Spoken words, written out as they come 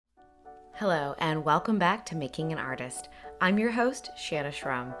Hello, and welcome back to Making an Artist. I'm your host, Shanna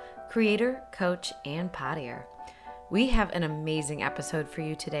Shrum, creator, coach, and pottier. We have an amazing episode for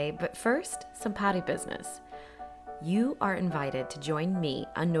you today, but first, some potty business. You are invited to join me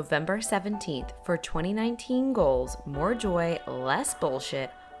on November 17th for 2019 Goals, More Joy, Less Bullshit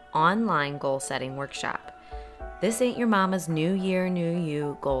online goal setting workshop. This ain't your mama's New Year, New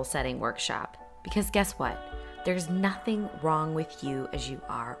You goal setting workshop, because guess what? There's nothing wrong with you as you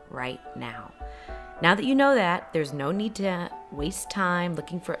are right now. Now that you know that, there's no need to waste time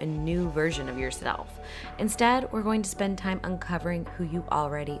looking for a new version of yourself. Instead, we're going to spend time uncovering who you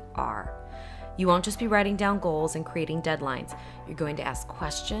already are. You won't just be writing down goals and creating deadlines. You're going to ask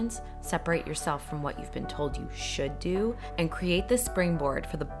questions, separate yourself from what you've been told you should do, and create the springboard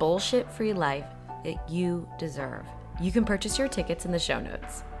for the bullshit-free life that you deserve. You can purchase your tickets in the show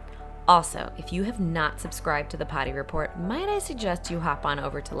notes. Also, if you have not subscribed to the Potty Report, might I suggest you hop on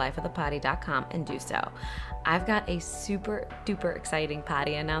over to lifeofthepotty.com and do so. I've got a super duper exciting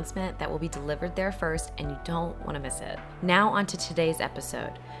potty announcement that will be delivered there first, and you don't want to miss it. Now on to today's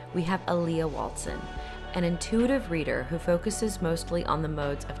episode. We have Aaliyah Waltson, an intuitive reader who focuses mostly on the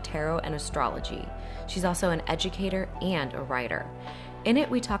modes of tarot and astrology. She's also an educator and a writer. In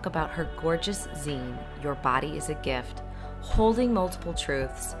it, we talk about her gorgeous zine, Your Body is a Gift, holding multiple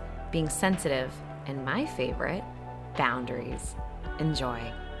truths, being sensitive, and my favorite, boundaries. Enjoy.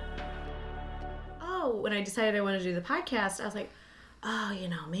 Oh, when I decided I wanted to do the podcast, I was like, oh,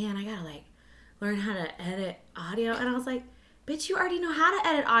 man, I gotta learn how to edit audio. And I was like, bitch, you already know how to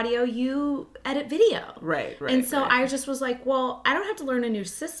edit audio. You edit video. Right. And so I just was like, well, I don't have to learn a new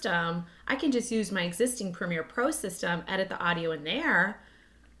system. I can just use my existing Premiere Pro system, edit the audio in there.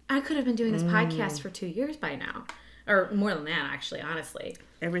 I could have been doing this podcast for 2 years by now. Or more than that, actually, honestly.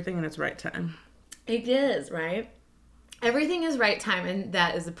 Everything in its right time. It is, right? Everything is right time, and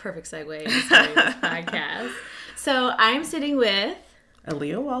that is a perfect segue into starting this podcast. So I'm sitting with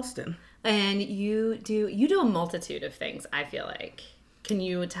Aaliyah Waltson. And you do a multitude of things, I feel like. Can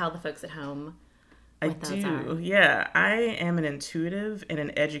you tell the folks at home what those are? Yeah. I am an intuitive and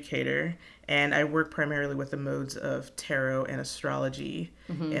an educator, and I work primarily with the modes of tarot and astrology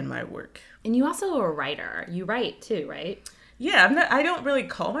in my work. And you also are a writer. You write too, right? Yeah, I don't really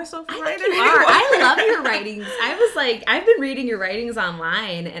call myself a writer. You are. I love your writings. I've been reading your writings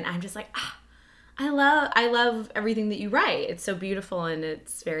online, and I'm just like, I love everything that you write. It's so beautiful, and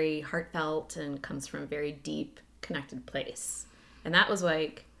it's very heartfelt and comes from a very deep, connected place. And that was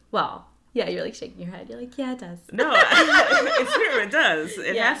like, well, yeah, you're like shaking your head. You're like, yeah, it does. No, it's true. It does.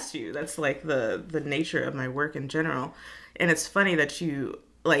 It has to. That's like the nature of my work in general. And it's funny that you...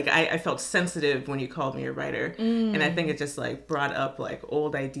 I felt sensitive when you called me a writer. And I think it just, brought up,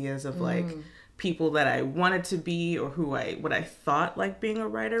 old ideas of, people that I wanted to be or what I thought, being a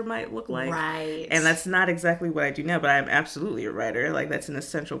writer might look like. Right. And that's not exactly what I do now, but I'm absolutely a writer. That's an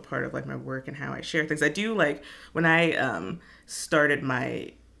essential part of, my work and how I share things. I do, when I started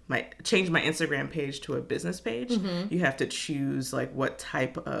changed my Instagram page to a business page, you have to choose, what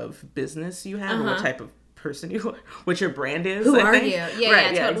type of business you have or what type of person you are, what your brand is. Who are you? Yeah, right, yeah.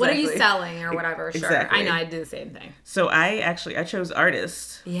 Exactly. What are you selling or whatever? Sure. Exactly. I know, I do the same thing. So I chose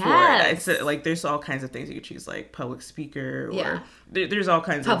artist. Yes. For it. There's all kinds of things you could choose, public speaker or there's all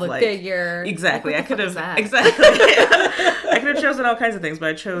kinds public of figure. Exactly. I could have exactly. I could have chosen all kinds of things, but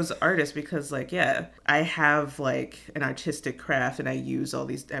I chose artist because I have an artistic craft and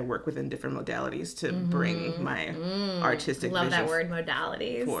I work within different modalities to bring my artistic Love vision. That word,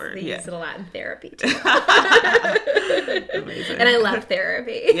 modalities. They use it a lot in therapy too. Amazing. And I love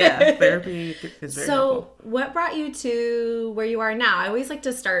therapy. Yeah, therapy is very helpful. So what brought you to where you are now? I always like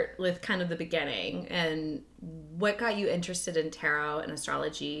to start with kind of the beginning, and what got you interested in tarot and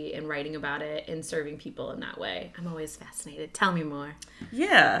astrology and writing about it and serving people in that way? I'm always fascinated. Tell me more.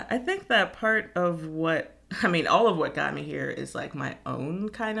 Yeah, I think that part of all of what got me here is my own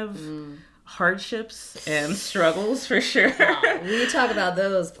kind of hardships and struggles for sure. We talk about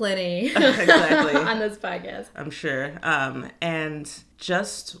those plenty exactly on this podcast, I'm sure. And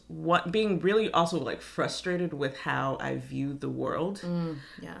just being really also frustrated with how I view the world.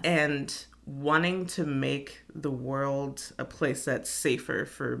 Yes. And wanting to make the world a place that's safer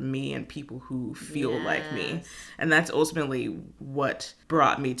for me and people who feel like me. And that's ultimately what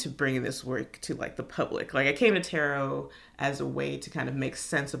brought me to bringing this work to the public. I came to tarot as a way to kind of make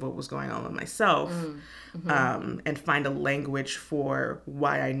sense of what was going on with myself and find a language for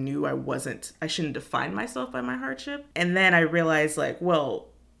why I knew I shouldn't define myself by my hardship. And then I realized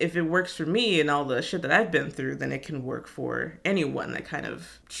if it works for me and all the shit that I've been through, then it can work for anyone that kind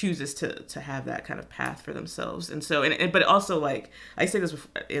of chooses to have that kind of path for themselves. And so, but also, like, I say this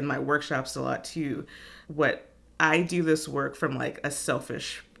in my workshops a lot too, I do this work from like a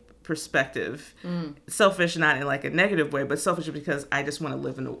selfish perspective. Selfish not in like a negative way, but selfish because I just want to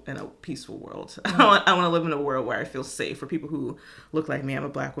live in a peaceful world. I want to live in a world where I feel safe, for people who look like me. I'm a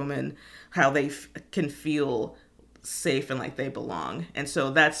Black woman, how they can feel safe and like they belong. And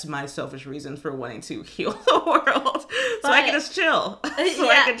so that's my selfish reason for wanting to heal the world, so I can just chill.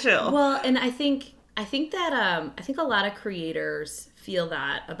 I can chill. Well, and I think that I think a lot of creators feel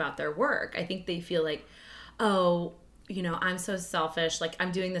that about their work. I think they feel like, oh, you know, I'm so selfish, like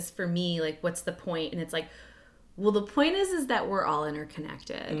I'm doing this for me, like what's the point? And it's like, well, the point is that we're all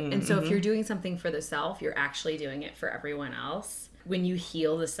interconnected. And so if you're doing something for the self, you're actually doing it for everyone else. When you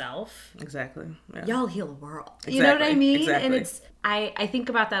heal the self, exactly, yeah. Y'all heal the world. Exactly. You know what I mean? Exactly. And it's I think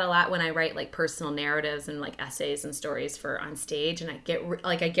about that a lot when I write like personal narratives and like essays and stories for on stage, and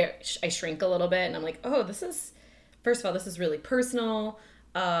I shrink a little bit, and I'm like, oh, this is, first of all, this is really personal.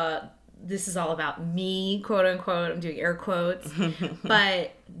 This is all about me, quote unquote. I'm doing air quotes.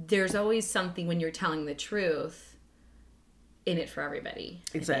 But there's always something when you're telling the truth in it for everybody.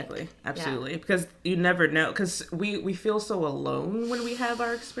 Exactly. Absolutely. Yeah. Because you never know, because we feel so alone when we have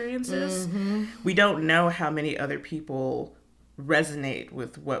our experiences. We don't know how many other people resonate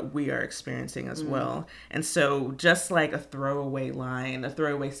with what we are experiencing as well. And so just like a throwaway line, a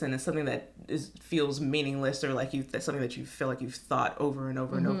throwaway sentence, something that feels meaningless, or like something that you feel like you've thought over and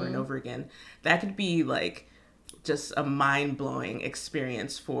over and over and over again, that could be like just a mind-blowing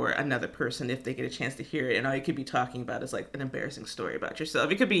experience for another person if they get a chance to hear it. And all you could be talking about is like an embarrassing story about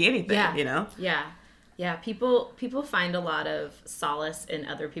yourself. It could be anything, you know? Yeah, people find a lot of solace in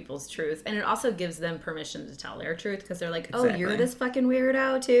other people's truth, and it also gives them permission to tell their truth, because they're like, oh, you're this fucking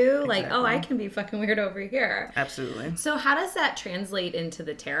weirdo too? Like, oh, I can be fucking weird over here. Absolutely. So how does that translate into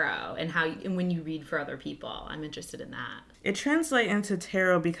the tarot, and when you read for other people? I'm interested in that. It translates into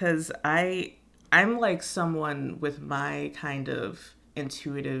tarot because I'm like someone with my kind of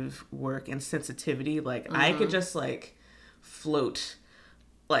intuitive work and sensitivity. Like I could just like float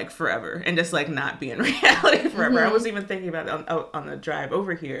like forever and just like not be in reality forever. I was even thinking about it on the drive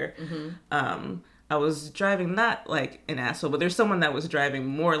over here. I was driving not like an asshole, but there's someone that was driving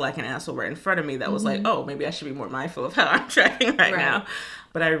more like an asshole right in front of me that was like, oh, maybe I should be more mindful of how I'm driving right now.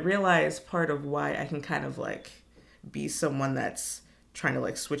 But I realized part of why I can kind of like be someone that's trying to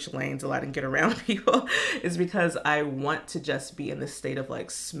like switch lanes a lot and get around people is because I want to just be in this state of like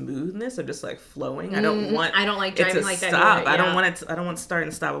smoothness of just like flowing. I don't like driving like that either. I don't want to start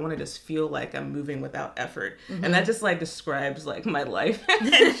and stop. I want to just feel like I'm moving without effort. And that just like describes like my life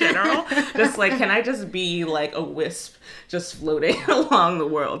in general. Just like, can I just be like a wisp just floating along the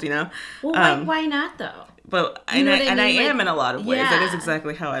world, you know? Well, why not though? But I am in a lot of ways. That is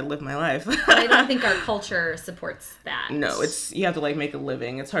exactly how I live my life. But I don't think our culture supports that. No, you have to like make a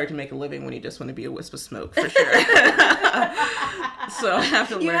living. It's hard to make a living when you just want to be a wisp of smoke, for sure. So I have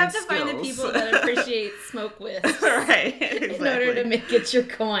to learn skills. You have to find the people that appreciate smoke wisps. Right. Exactly. In order to make it your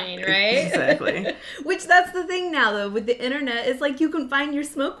coin, right? Exactly. Which that's the thing now though with the internet, is like you can find your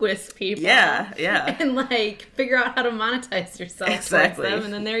smoke wisp people. Yeah. And like figure out how to monetize yourself towards them,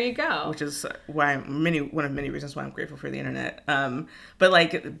 and then there you go. Which is why one of many reasons why I'm grateful for the internet. But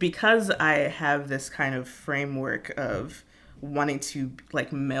like, because I have this kind of framework of wanting to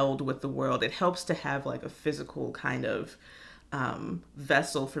like meld with the world, it helps to have like a physical kind of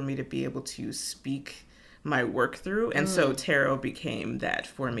vessel for me to be able to speak my work through. And so tarot became that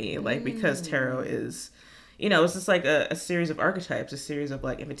for me, like, because tarot is, you know, it's just like a series of archetypes, a series of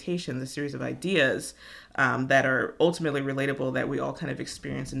like invitations, a series of ideas that are ultimately relatable, that we all kind of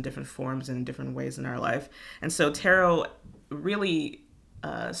experience in different forms and in different ways in our life. And so tarot really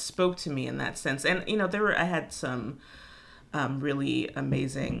spoke to me in that sense. And, you know, I had some really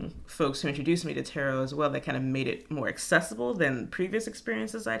amazing folks who introduced me to tarot as well, that kind of made it more accessible than previous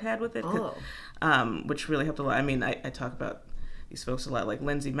experiences I'd had with it, which really helped a lot. I mean, I talk about these folks a lot, like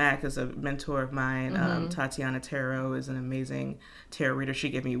Lindsay Mack is a mentor of mine. Tatiana Tarot is an amazing tarot reader. She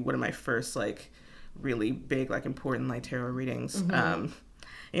gave me one of my first like really big, like important like tarot readings.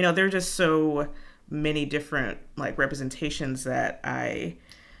 You know, there are just so many different like representations that I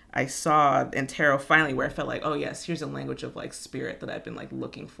saw in tarot finally, where I felt like, oh yes, here's a language of like spirit that I've been like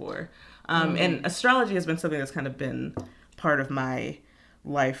looking for. And astrology has been something that's kind of been part of my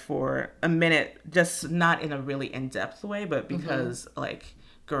life for a minute, just not in a really in-depth way, but because like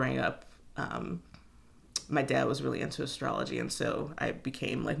growing up, my dad was really into astrology, and so I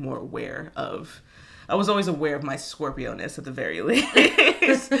became like more aware of I was always aware of my Scorpio-ness at the very least.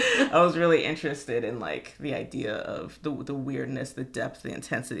 I was really interested in like the idea of the weirdness, the depth, the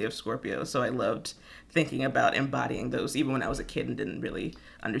intensity of Scorpio. So I loved thinking about embodying those, even when I was a kid and didn't really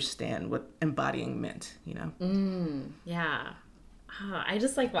understand what embodying meant, you know? Yeah. Oh, I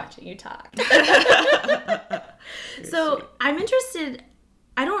just like watching you talk. So I'm interested.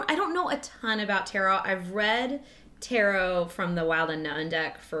 I don't know a ton about tarot. I've read tarot from the Wild Unknown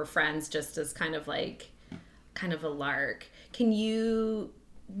deck for friends, just as kind of a lark. Can you,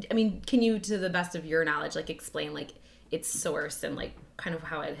 to the best of your knowledge, like explain like its source and like kind of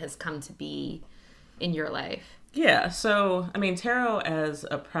how it has come to be in your life? Yeah. So, I mean, tarot as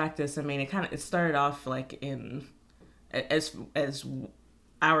a practice, I mean, it started off like as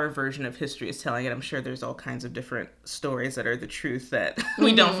our version of history is telling it. I'm sure there's all kinds of different stories that are the truth that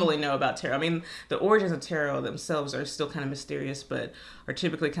we don't fully know about tarot. I mean, the origins of tarot themselves are still kind of mysterious, but are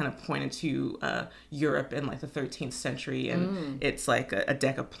typically kind of pointed to Europe in like the 13th century. And it's like a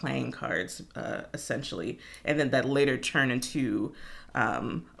deck of playing cards, essentially. And then that later turned into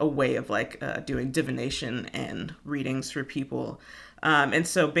a way of like doing divination and readings for people. And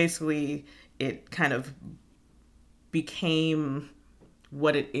so basically it kind of became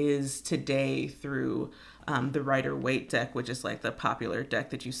what it is today through the Rider-Waite deck, which is like the popular deck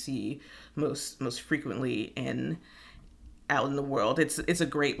that you see most frequently out in the world. It's a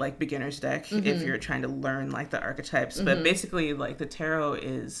great like beginner's deck if you're trying to learn like the archetypes. But basically like the tarot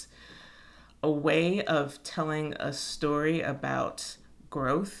is a way of telling a story about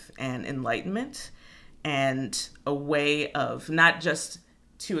growth and enlightenment, and a way of not just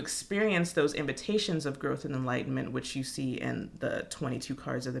to experience those invitations of growth and enlightenment, which you see in the 22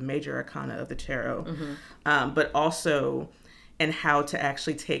 cards of the major arcana of the tarot, but also in how to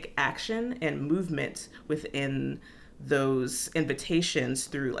actually take action and movement within those invitations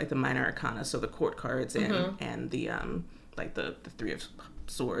through like the minor arcana, so the court cards and the like the Three of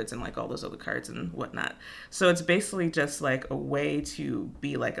Swords and like all those other cards and whatnot. So it's basically just like a way to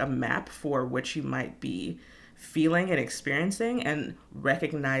be like a map for what you might be feeling and experiencing, and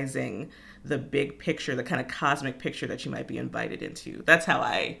recognizing the big picture, the kind of cosmic picture that you might be invited into. That's how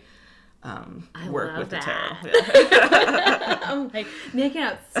I work with the tarot. Yeah. I'm like making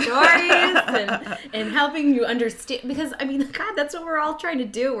up stories and helping you understand, because I mean, God, that's what we're all trying to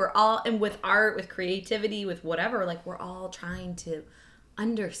do. We're all, and with art, with creativity, with whatever, like we're all trying to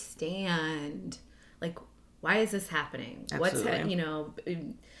understand, like, why is this happening? Absolutely. What's,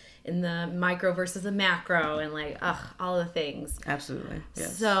 in the micro versus the macro, and like, all the things. Absolutely.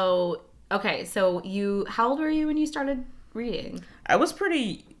 Yes. So, okay. So how old were you when you started reading? I was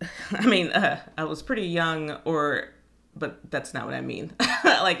pretty young, but that's not what I mean.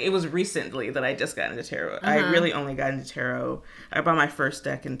 Like, it was recently that I just got into tarot. I really only got into tarot. I bought my first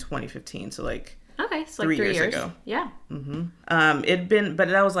deck in 2015. So like, okay, so like 3 years ago. Yeah. But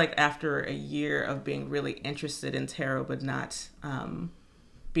that was like after a year of being really interested in tarot, but not,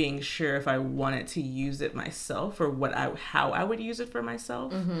 being sure if I wanted to use it myself or how I would use it for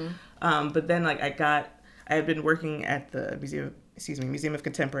myself. But then like I had been working at the Museum of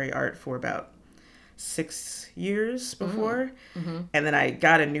Contemporary Art for about 6 years before. And then I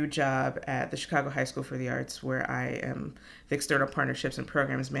got a new job at the Chicago High School for the Arts, where I am the External Partnerships and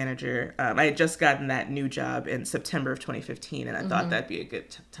Programs Manager. I had just gotten that new job in September of 2015, and I thought that'd be a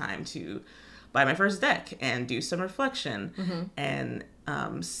good time to buy my first deck and do some reflection and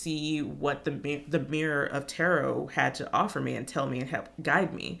see what the mirror of tarot had to offer me and tell me and help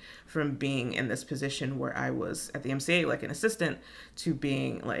guide me from being in this position where I was at the MCA like an assistant to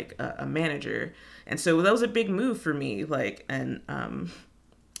being like a manager. And so that was a big move for me, like, and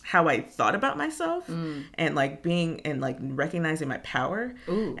how I thought about myself and like being and like recognizing my power.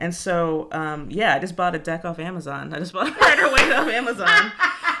 Ooh. And so I just bought a deck off Amazon. I just bought a Rider-Waite off Amazon.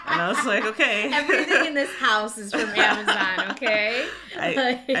 And I was like, okay. Everything in this house is from Amazon, okay?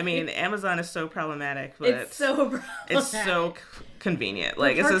 I mean, Amazon is so problematic, but it's so problematic. It's so convenient.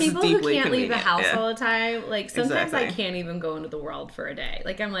 Like, it's for just people deeply who can't convenient. leave the house all the time, like sometimes Exactly. I can't even go into the world for a day.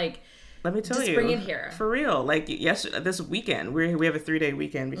 Like, I'm like, let me tell just you, bring it here. For real. Like, this weekend, we have a 3-day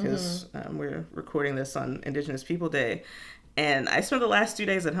weekend because we're recording this on Indigenous People Day. And I spent the last 2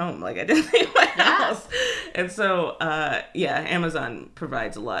 days at home. Like, I didn't leave my house. And so, Amazon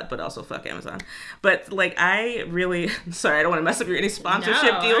provides a lot, but also fuck Amazon. But, like, I really... Sorry, I don't want to mess up any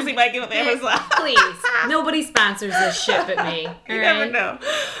sponsorship deals you might get with Amazon. Please. Nobody sponsors this shit but me. You never know.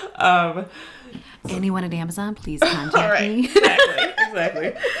 Anyone at Amazon, please contact me.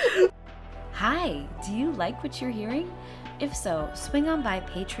 Exactly. Hi, do you like what you're hearing? If so, swing on by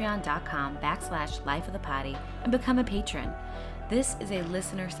patreon.com/lifeofthepotty and become a patron. This is a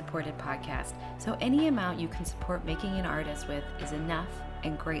listener-supported podcast, so any amount you can support Making an Artist with is enough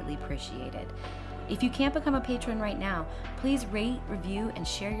and greatly appreciated. If you can't become a patron right now, please rate, review, and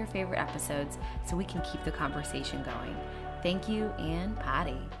share your favorite episodes so we can keep the conversation going. Thank you, and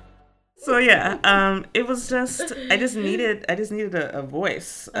potty. So yeah, it was just I just needed a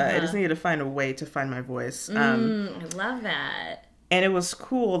voice. I just needed to find a way to find my voice. I love that. And it was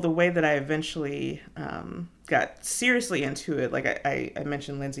cool the way that I eventually got seriously into it. Like I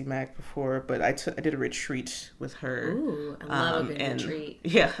mentioned Lindsay Mack before, but I did a retreat with her. Ooh, I love a good retreat.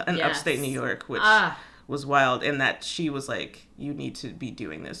 Yeah, in upstate New York, which was wild. And that she was like, you need to be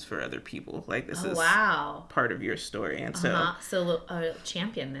doing this for other people. Like this is part of your story. And so a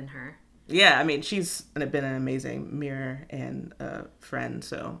champion in her. Yeah, I mean, she's been an amazing mirror and friend,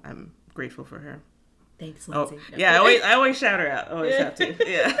 so I'm grateful for her. Thanks, Lindsay. Oh, yeah, I always shout her out. Always have to.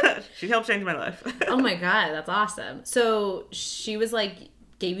 Yeah, she helped change my life. Oh my God, that's awesome. So she was like,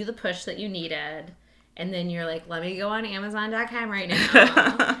 gave you the push that you needed, and then you're like, let me go on Amazon.com right now.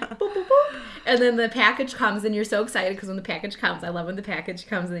 Boop, boop, boop. And then the package comes, and you're so excited because when the package comes, I love when the package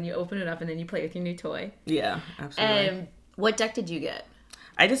comes, and then you open it up, and then you play with your new toy. Yeah, absolutely. And what deck did you get?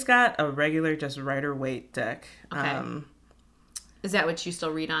 I just got a regular, just Rider-Waite deck. Okay. Is that what you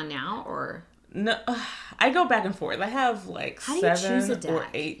still read on now, or? No, I go back and forth. I have like How do you choose a 7 deck? or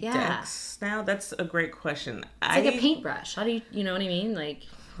 8 decks now. That's a great question. It's like a paintbrush. How do you know what I mean? Like,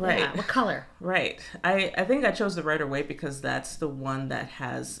 right. Yeah, what color? Right. I think I chose the Rider-Waite because that's the one that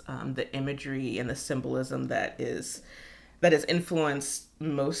has the imagery and the symbolism that has influenced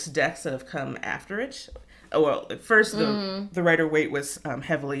most decks that have come after it. Oh, well, at first, the Rider-Waite was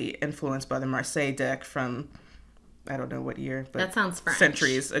heavily influenced by the Marseille deck from, I don't know what year, but that sounds French.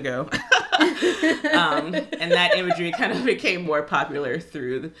 Centuries ago. And that imagery kind of became more popular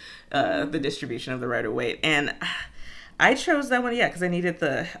through the distribution of the Rider-Waite. And I chose that one, because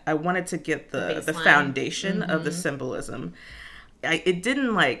I wanted to get the foundation of the symbolism. It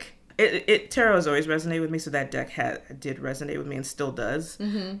didn't tarot has always resonated with me, so that deck did resonate with me and still does.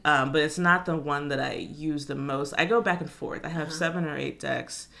 But it's not the one that I use the most. I go back and forth. I have 7 or 8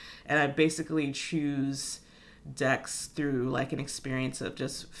 decks, and I basically choose decks through like an experience of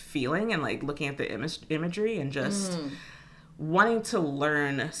just feeling and like looking at the imagery and just wanting to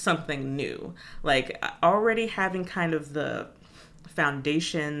learn something new. Like already having kind of the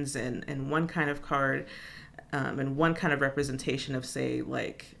foundations and one kind of card. And one kind of representation of, say,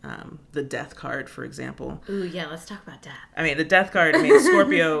 like the Death card, for example. Ooh, yeah, let's talk about that. I mean, the Death card,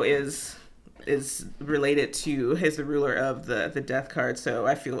 Scorpio is related to, is the ruler of the Death card, so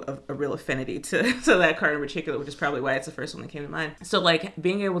I feel a real affinity to that card in particular, which is probably why it's the first one that came to mind. So, like,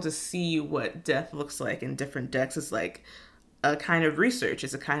 being able to see what Death looks like in different decks is, like, a kind of research.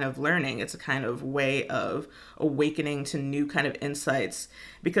 It's a kind of learning. It's a kind of way of awakening to new kind of insights,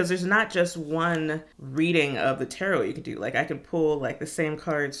 because there's not just one reading of the tarot you could do. Like I could pull like the same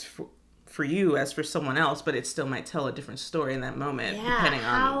cards for you as for someone else, but it still might tell a different story in that moment, depending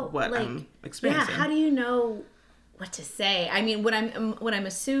on what I'm experiencing. Yeah, how do you know what to say? I mean, what I'm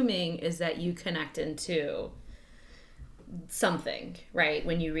assuming is that you connect into something, right?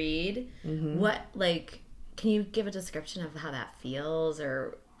 When you read, what can you give a description of how that feels?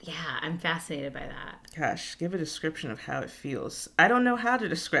 Or, yeah, I'm fascinated by that. Gosh, give a description of how it feels. I don't know how to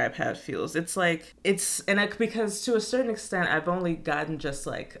describe how it feels. It's like, because to a certain extent, I've only gotten just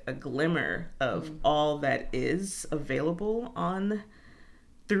like a glimmer of all that is available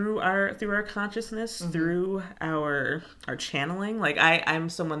through our consciousness, through our channeling. Like I'm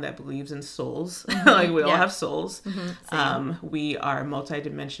someone that believes in souls. Like we all have souls. We are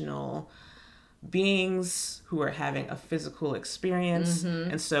multidimensional beings who are having a physical experience,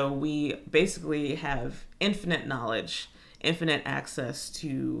 and so we basically have infinite knowledge, infinite access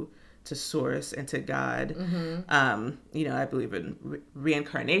to source and to God. I believe in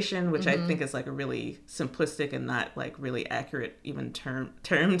reincarnation, which I think is like a really simplistic and not like really accurate even term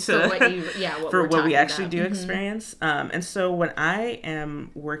to for what we actually do experience. And so when I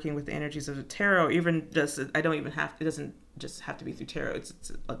am working with the energies of the tarot, even just it doesn't just have to be through tarot.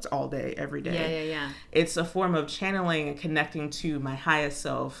 It's all day, every day. Yeah. It's a form of channeling and connecting to my highest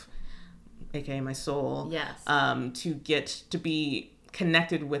self, aka my soul. Yes. To get to be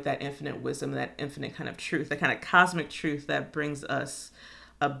connected with that infinite wisdom, that infinite kind of truth, that kind of cosmic truth that brings us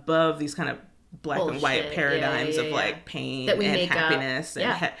above these kind of black and white paradigms of like pain and happiness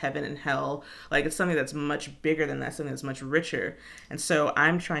and heaven and hell. Like it's something that's much bigger than that, something that's much richer. And so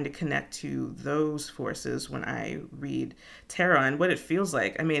I'm trying to connect to those forces when I read tarot and what it feels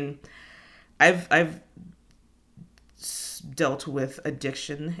like. I mean, I've dealt with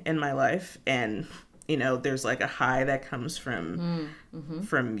addiction in my life, and you know, there's like a high that comes from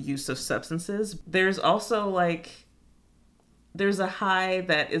use of substances. There's also like, there's a high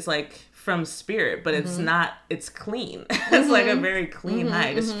that is like from spirit, but it's not, it's clean. It's like a very clean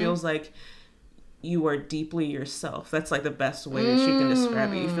high. It just feels like you are deeply yourself. That's like the best way that you can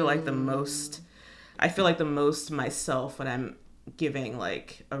describe it. You feel like I feel like the most myself when I'm giving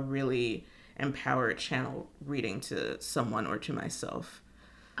like a really empowered channel reading to someone or to myself.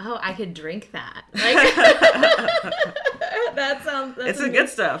 Oh, I could drink that. Like, it's the good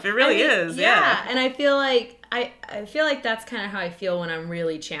stuff. It really is. Yeah. And I feel like I feel like that's kind of how I feel when I'm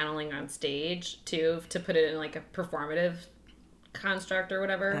really channeling on stage too, to put it in like a performative construct or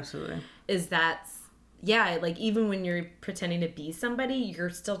whatever. Absolutely. Is like even when you're pretending to be somebody, you're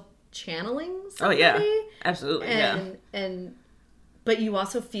still channeling somebody. Oh yeah. Absolutely. But you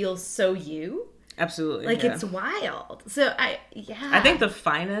also feel so you. Absolutely. Like, it's wild. So, I think the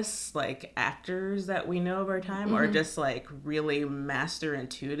finest, like, actors that we know of our time are just, like, really master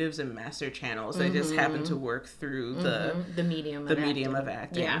intuitives and master channels. They just happen to work through the medium of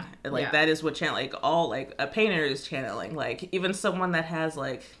acting. Yeah. Like, that is what like, all, like, a painter is channeling. Like, even someone that has,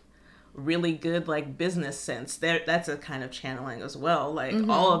 like, really good, like, business sense, that's a kind of channeling as well. Like,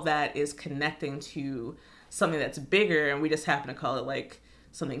 all of that is connecting to something that's bigger, and we just happen to call it, like,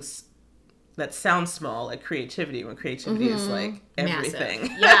 something that sounds small, like creativity, when creativity is like everything.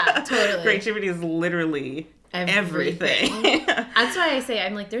 Massive. Yeah, totally. Creativity is literally everything. That's why I say,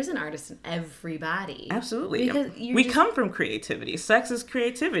 I'm like, there's an artist in everybody. Absolutely. Because we come from creativity. Sex is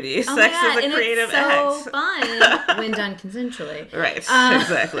creativity. Oh Sex is a creative act. It's so fun when done consensually. Right.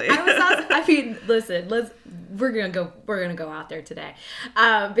 Exactly. Listen, we're gonna go out there today,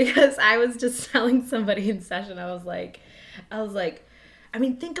 because I was just telling somebody in session. I was like, I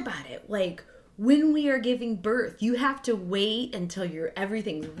mean, think about it. Like, when we are giving birth, you have to wait until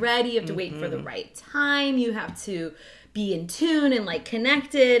everything's ready. You have to wait for the right time. You have to be in tune and, like,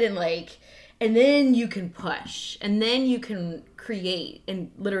 connected and, like, and then you can push. And then you can create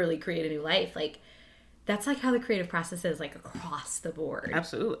and literally create a new life. Like, that's, like, how the creative process is, like, across the board.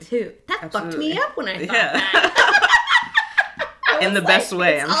 Absolutely. Too. That fucked me up when I thought that. In the best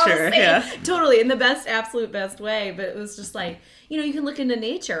way, I'm sure. Yeah. Totally, in the absolute best way. But it was just like, you know, you can look into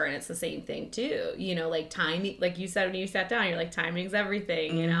nature and it's the same thing too. You know, like timing, like you said when you sat down, you're like, timing's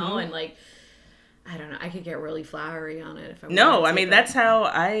everything, you know? And like, I don't know, I could get really flowery on it if I wanted to. No, I mean, that's how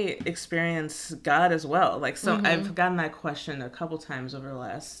I experience God as well. Like, so I've gotten that question a couple times over the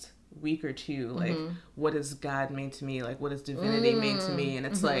last week or two, like, what does God mean to me? Like, what does divinity mean to me? And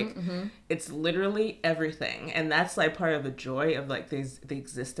it's it's literally everything. And that's like part of the joy of like the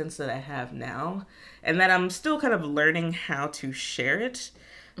existence that I have now, and that I'm still kind of learning how to share it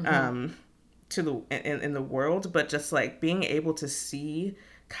to the in the world, but just like being able to see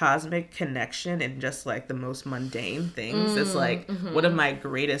cosmic connection in just like the most mundane things is like one of my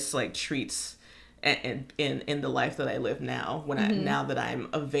greatest like treats in the life that I live now, when now that I'm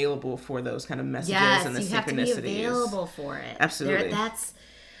available for those kind of messages and the synchronicities. Yes, you have to be available for it. Absolutely.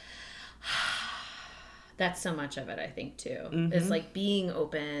 That's so much of it, I think, too. Is like being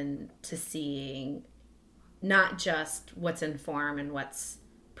open to seeing not just what's in form and what's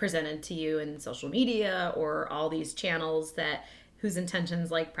presented to you in social media or all these channels whose intentions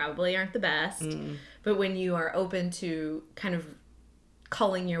like probably aren't the best, but when you are open to kind of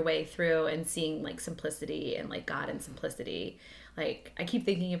culling your way through and seeing like simplicity and like God in simplicity. Like, I keep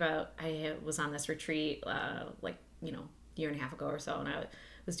thinking about, I was on this retreat like, you know, a year and a half ago or so, and I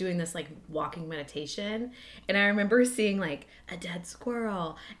was doing this like walking meditation, and I remember seeing like a dead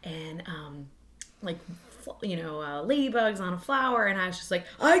squirrel and like, you know, ladybugs on a flower, and I was just like,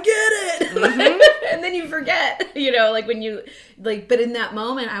 I get it. And then you forget, you know, like when you like, but in that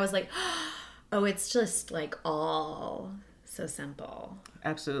moment I was like, oh, it's just like all so simple.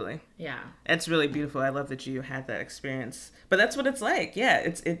 Absolutely. Yeah. It's really beautiful. I love that you had that experience. But that's what it's like. Yeah,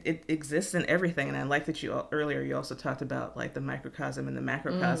 it exists in everything. And I like that earlier you also talked about like the microcosm and the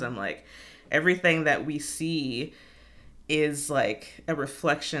macrocosm. Like, everything that we see is like a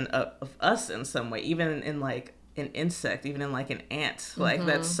reflection of us in some way, even in like an insect, even in like an ant. Like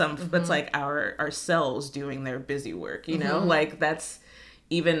that's like our cells doing their busy work, you know? Like, that's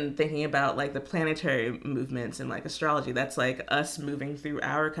even thinking about like the planetary movements and like astrology, that's like us moving through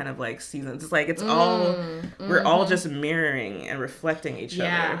our kind of like seasons. It's like it's all we're all just mirroring and reflecting each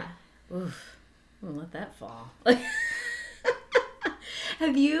other. Oof. I'll let that fall.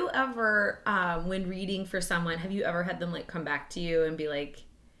 Have you ever, when reading for someone, have you ever had them like come back to you and be like,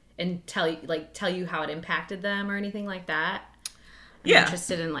 and tell you how it impacted them or anything like that? I'm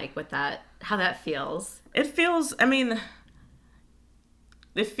interested in like how that feels. It feels, I mean,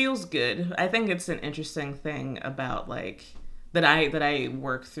 it feels good. I think it's an interesting thing about like that I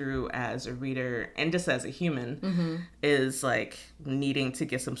work through as a reader and just as a human is like needing to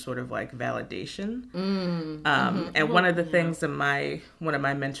get some sort of like validation. And one of the things that one of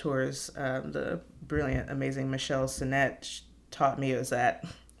my mentors, the brilliant, amazing Michelle Sinet, taught me was that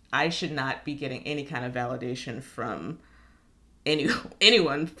I should not be getting any kind of validation from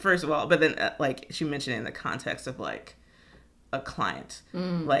anyone, first of all. But then like she mentioned it in the context of like a client,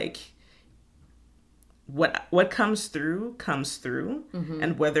 like what comes through,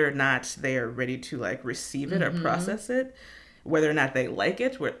 and whether or not they are ready to like receive it or process it, whether or not they like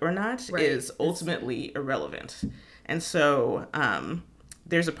it or not, is ultimately irrelevant. And so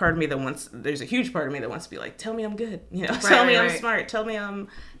there's a huge part of me that wants to be like, tell me I'm good, tell me I'm smart, tell me I'm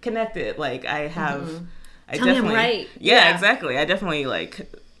connected, like I have tell me I'm right. Yeah, exactly. I definitely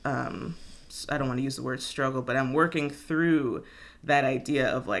like I don't want to use the word struggle, but I'm working through that idea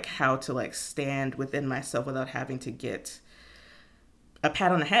of like how to like stand within myself without having to get a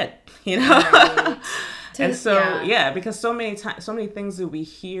pat on the head, Right. And so, because so many things that we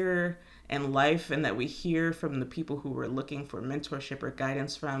hear in life and that we hear from the people who we're looking for mentorship or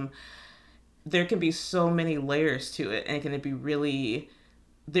guidance from, there can be so many layers to it, and it can be really,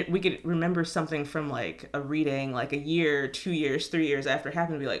 we could remember something from like a reading like a year, 2 years, 3 years after it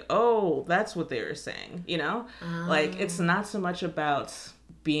happened, and be like, oh, that's what they were saying, Like it's not so much about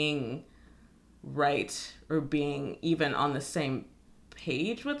being right or being even on the same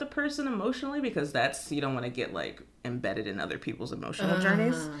page with the person emotionally, because that's, you don't want to get like embedded in other people's emotional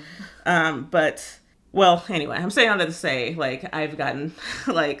journeys. But well, anyway, I'm saying all that to say, like, I've gotten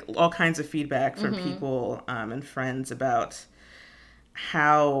like all kinds of feedback from people and friends about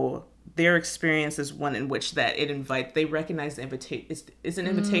how their experience is one in which that they recognize the invitation is an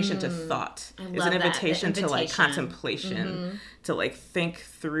invitation to thought. It's an invitation to like contemplation, to like think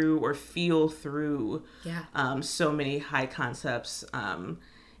through or feel through so many high concepts, and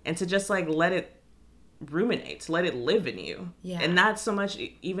to just like let it ruminate, let it live in you, and not so much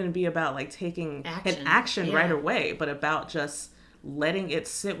even be about like taking an action right away, but about just letting it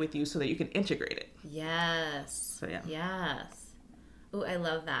sit with you so that you can integrate it. Yes. So Yes. Oh, I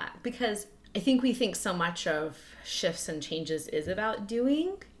love that, because I think we think so much of shifts and changes is about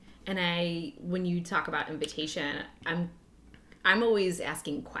doing. And when you talk about invitation, I'm always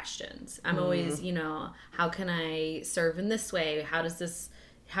asking questions. I'm always, how can I serve in this way? How do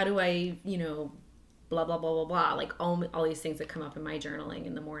I, blah, blah, blah, blah, blah. Like all these things that come up in my journaling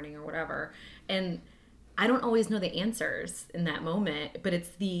in the morning or whatever. And I don't always know the answers in that moment, but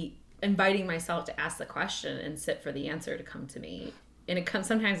it's the inviting myself to ask the question and sit for the answer to come to me. And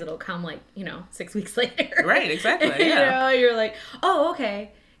sometimes it'll come like, 6 weeks later. Right, exactly. Yeah. You're like, oh,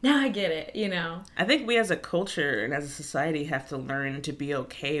 okay, now I get it, I think we as a culture and as a society have to learn to be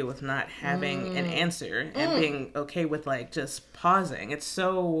okay with not having an answer and being okay with like just pausing. It's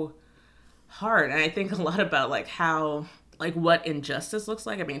so hard. And I think a lot about like how, like what injustice looks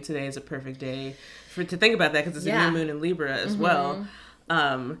like. I mean, today is a perfect day to think about that, because it's a new moon in Libra as well.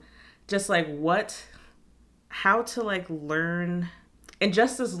 Just like how to like learn.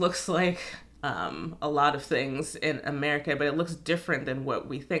 Injustice looks like a lot of things in America, but it looks different than what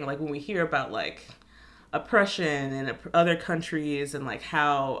we think. Like when we hear about like oppression in other countries and like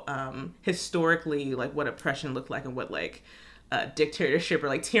how historically like what oppression looked like and what like dictatorship or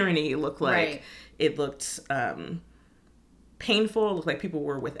like tyranny looked like. Right. It looked painful. It looked like people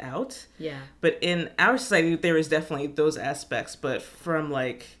were without. Yeah. But in our society, there is definitely those aspects. But from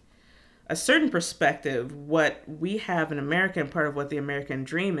like a certain perspective, what we have in America and part of what the American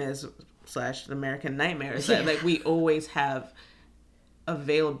dream is / the American nightmare is that like we always have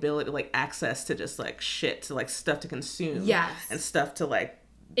availability, like access to just like shit, to like stuff to consume, and stuff to like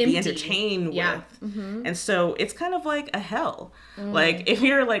be entertained with. And so it's kind of like a hell. Like if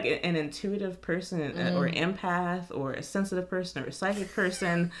you're like an intuitive person or empath or a sensitive person or a psychic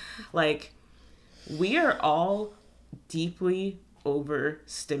person, like we are all deeply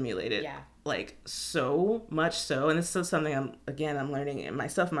overstimulated, like so much so. And this is something I'm learning in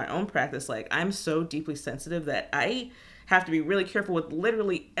myself in my own practice. Like I'm so deeply sensitive that I have to be really careful with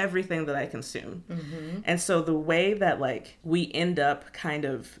literally everything that I consume. And so the way that like we end up kind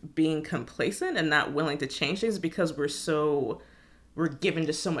of being complacent and not willing to change things is because we're given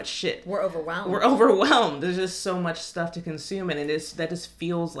just so much shit. We're overwhelmed. There's just so much stuff to consume, and that just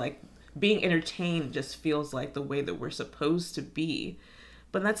feels like being entertained just feels like the way that we're supposed to be.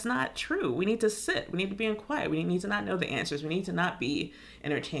 But that's not true. We need to sit. We need to be in quiet. We need to not know the answers. We need to not be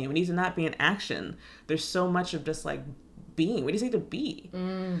entertained. We need to not be in action. There's so much of just like being. We just need to be.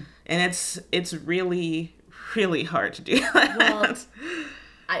 And it's really, really hard to do that.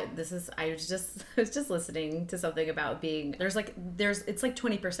 I was just listening to something about being, it's like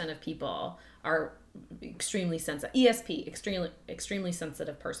 20% of people are extremely sensitive. ESP, extremely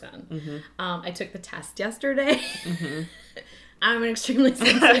sensitive person. I took the test yesterday. I'm an extremely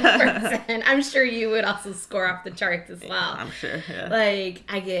sensitive person. I'm sure you would also score off the charts as well. I'm sure, yeah. Like,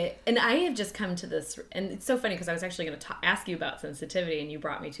 and I have just come to this, and it's so funny because I was actually going to ask you about sensitivity, and you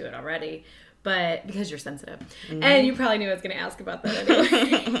brought me to it already, but because you're sensitive. And you probably knew I was going to ask about that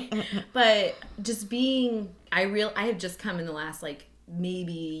anyway. But just I have just come in the last, like,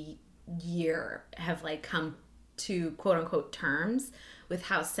 maybe year, have, like, come to quote-unquote terms with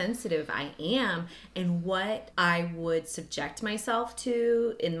how sensitive I am and what I would subject myself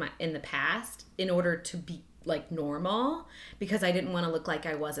to in the past in order to be like normal, because I didn't want to look like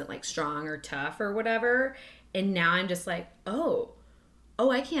I wasn't like strong or tough or whatever. And now I'm just like, oh,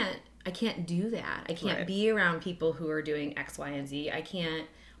 I can't do that. I can't be around people who are doing X, Y, and Z. I can't,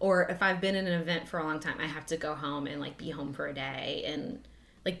 or if I've been in an event for a long time, I have to go home and like be home for a day, and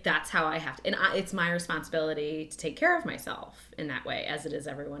like, that's how I have to, and it's my responsibility to take care of myself in that way, as it is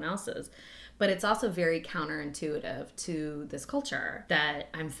everyone else's. But it's also very counterintuitive to this culture that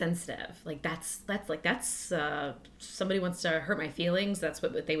I'm sensitive. Like, that's somebody wants to hurt my feelings, that's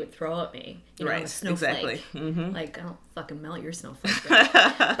what they would throw at me. You know, right, a snowflake. Exactly. Like, I don't fucking melt your snowflake.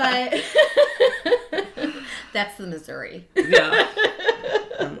 But that's the Missouri. Yeah.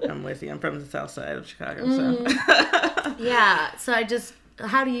 I'm with you. I'm from the south side of Chicago, so. Yeah, so do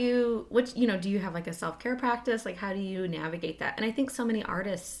you have like a self-care practice? Like, how do you navigate that? And I think so many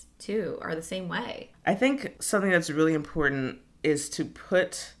artists too are the same way. I think something that's really important is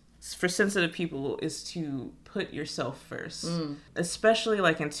for sensitive people, is to put yourself first. Especially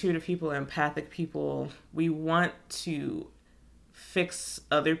like intuitive people, empathic people. We want to fix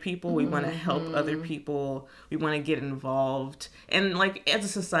other people. We want to help other people. We want to get involved. And like, as a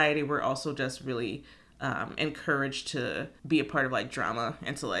society, we're also just really encouraged to be a part of like drama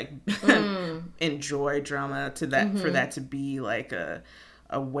and to like enjoy drama, for that to be like a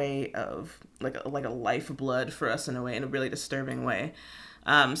way of like a lifeblood for us in a really disturbing way.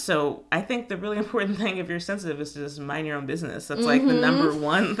 So I think the really important thing, if you're sensitive, is to just mind your own business. That's like the number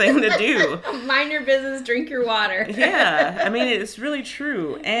one thing to do. Mind your business, drink your water. Yeah, I mean, it's really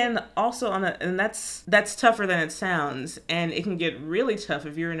true. And also and that's tougher than it sounds. And it can get really tough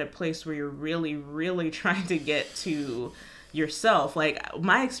if you're in a place where you're really, really trying to get to yourself. Like,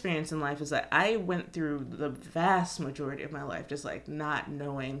 my experience in life is that I went through the vast majority of my life just like not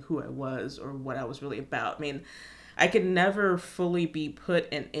knowing who I was or what I was really about. I mean, I could never fully be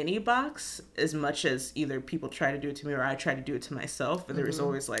put in any box, as much as either people try to do it to me or I try to do it to myself. And there was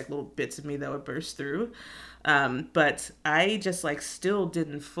always like little bits of me that would burst through. But I just like still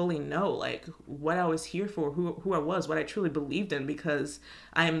didn't fully know like what I was here for, who I was, what I truly believed in, because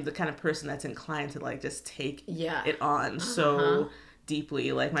I am the kind of person that's inclined to like just take it on so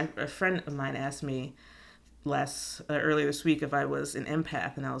deeply. Like, a friend of mine asked me earlier this week if I was an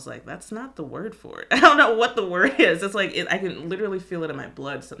empath, and I was like, that's not the word for it. I don't know what the word is. It's like I can literally feel it in my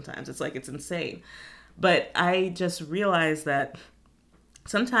blood sometimes. It's like, it's insane. But I just realized that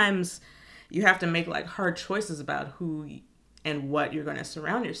sometimes you have to make like hard choices about who and what you're going to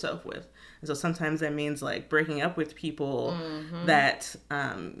surround yourself with. And so sometimes that means like breaking up with people that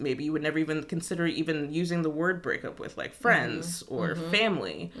maybe you would never even consider even using the word breakup with, like friends or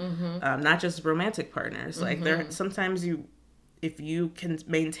family, not just romantic partners. Like, sometimes if you can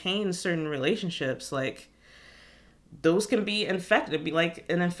maintain certain relationships, like, those can be infected, be like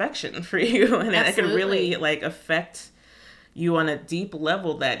an infection for you. And it can really like affect you on a deep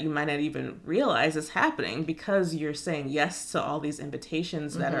level that you might not even realize is happening, because you're saying yes to all these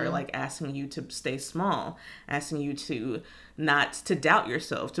invitations that are like asking you to stay small, asking you to not to doubt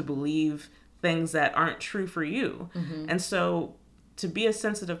yourself, to believe things that aren't true for you. And so to be a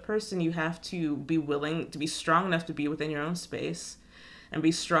sensitive person, you have to be willing to be strong enough to be within your own space and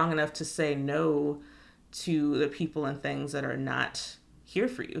be strong enough to say no to the people and things that are not here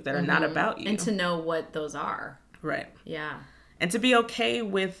for you, that are not about you. And to know what those are. Right. Yeah. And to be okay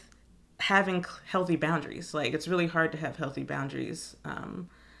with having healthy boundaries. Like, it's really hard to have healthy boundaries.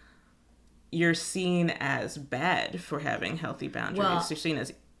 You're seen as bad for having healthy boundaries. Well, you're seen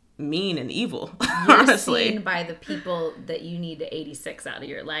as mean and evil, honestly. You're seen by the people that you need to 86 out of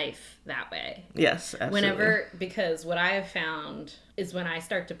your life that way. Yes, absolutely. Because what I have found is when I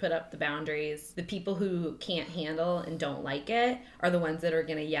start to put up the boundaries, the people who can't handle and don't like it are the ones that are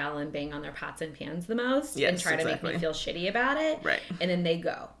going to yell and bang on their pots and pans the most and try to make me feel shitty about it. Right. And then they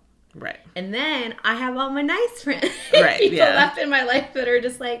go. Right. And then I have all my nice friends, Right, people yeah. left in my life that are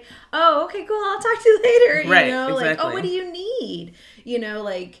just like, oh, okay, cool, I'll talk to you later. Right, You know, like, exactly. oh, what do you need? You know,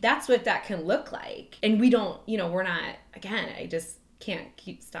 like, that's what that can look like. And we don't, you know, we're not, again, I just can't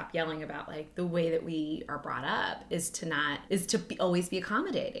stop yelling about, like, the way that we are brought up is to always be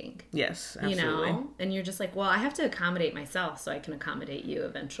accommodating. Yes, absolutely. You know? And you're just like, well, I have to accommodate myself so I can accommodate you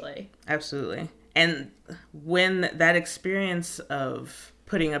eventually. Absolutely. And when that experience of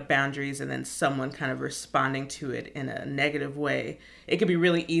putting up boundaries and then someone kind of responding to it in a negative way, it could be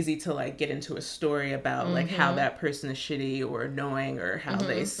really easy to like get into a story about like how that person is shitty or annoying or how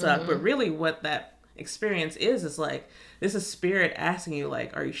they suck. But really what that experience is like, this is spirit asking you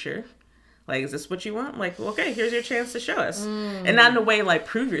like, are you sure? Like, is this what you want? Like, well, okay, here's your chance to show us. And not in a way like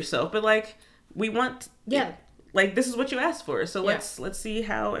prove yourself, but like we want... Yeah. Like, this is what you asked for, so let's see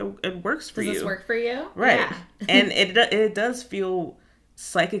how it works for you. Does this work for you? Right. Yeah. And it does feel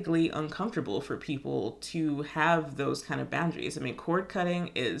psychically uncomfortable for people to have those kind of boundaries. I mean, cord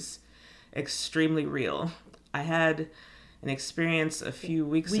cutting is extremely real. I had an experience a few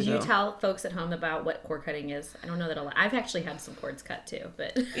weeks ago. Would you tell folks at home about what cord cutting is? I don't know that I've actually had some cords cut too,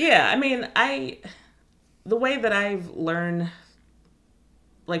 but... Yeah, I mean, the way that I've learned...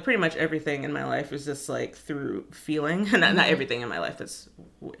 Like, pretty much everything in my life is just, like, through feeling. Not everything in my life. That's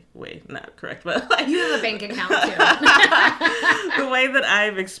way not correct. But, like... You have a bank account, too. The way that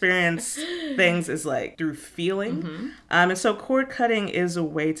I've experienced things is, like, through feeling. And so cord cutting is a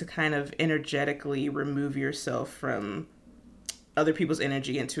way to kind of energetically remove yourself from other people's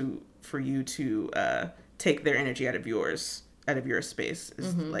energy and for you to take their energy out of your space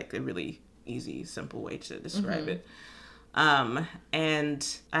is, like, a really easy, simple way to describe it. And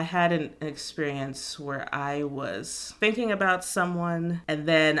I had an experience where I was thinking about someone and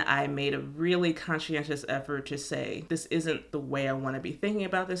then I made a really conscientious effort to say, this isn't the way I want to be thinking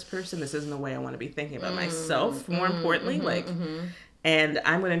about this person. This isn't the way I want to be thinking about myself, more importantly, and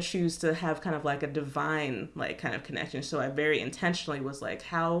I'm going to choose to have kind of like a divine, like, kind of connection. So I very intentionally was like,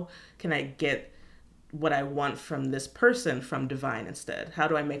 how can I get what I want from this person from divine instead? How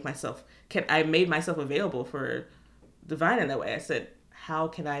do I make myself, I made myself available for divine in that way. I said, how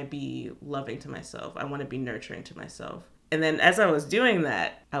can I be loving to myself? I want to be nurturing to myself. And then as I was doing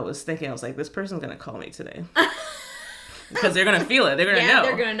that, I was thinking, I was like, this person's going to call me today. Because they're going to feel it. They're going to know. Yeah,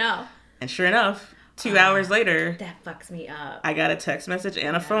 they're going to know. And sure enough, 2 hours later, that fucks me up. I got a text message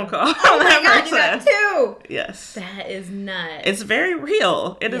and a phone call. Oh my God, you got two! Yes. That is nuts. It's very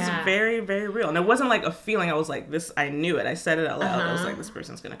real. It is very, very real. And it wasn't like a feeling. I was like, I knew it. I said it out loud. I was like, this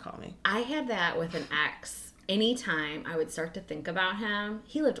person's going to call me. I had that with an ex. Anytime I would start to think about him,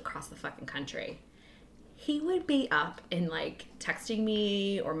 he lived across the fucking country. He would be up and like texting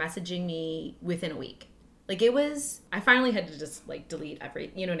me or messaging me within a week. Like it was, I finally had to just like delete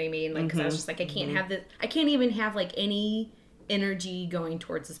you know what I mean? Like, cause I was just like, I can't have I can't even have like any energy going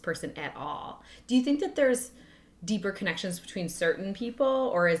towards this person at all. Do you think that there's deeper connections between certain people,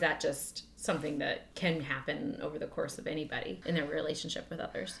 or is that just something that can happen over the course of anybody in their relationship with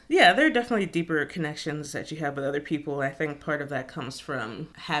others? Yeah, there are definitely deeper connections that you have with other people. I think part of that comes from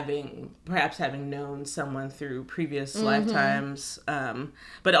perhaps having known someone through previous lifetimes.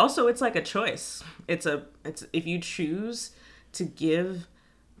 But also it's like a choice. It's if you choose to give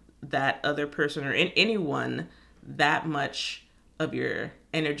that other person or anyone that much of your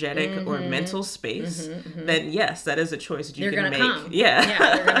energetic or mental space, then yes, that is a choice that you They're can make. Come.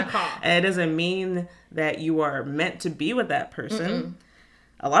 Yeah, they're gonna call. And it doesn't mean that you are meant to be with that person.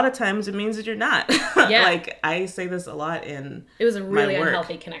 A lot of times it means that you're not. Yeah. Like I say this a lot in it was a really my work.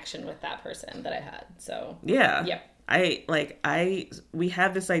 Unhealthy connection with that person that I had. So yeah. Yep. We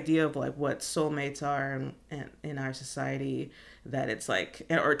have this idea of like what soulmates are in our society, that it's like,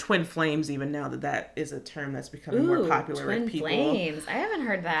 or twin flames even now that is a term that's becoming more popular with people. Twin flames. I haven't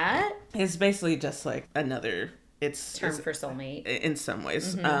heard that. It's basically just like another term for soulmate in some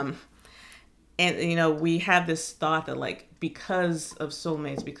ways. And you know, we have this thought that like because of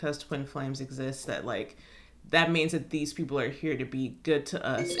soulmates, because twin flames exist, that like that means that these people are here to be good to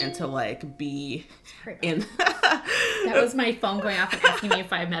us and to like be in. That was my phone going off and asking me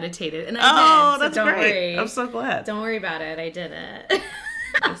if I meditated, and I did. So That's don't great. worry. I'm so glad. Don't worry about it. I did it.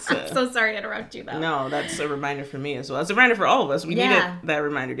 I'm so sorry to interrupt you though. No, that's a reminder for me as well. It's a reminder for all of us. We needed that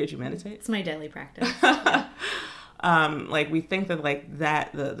reminder. Did you meditate? It's my daily practice. Yeah. Like we think that like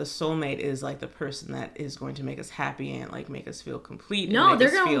that the soulmate is like the person that is going to make us happy and like make us feel complete. No, they're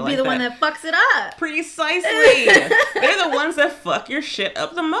going to be the one that fucks it up. Precisely. They're the ones that fuck your shit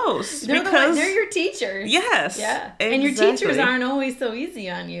up the most. They're your teachers. Yes. Yeah. Exactly. And your teachers aren't always so easy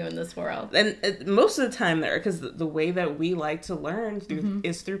on you in this world. And most of the time there, because the way that we like to learn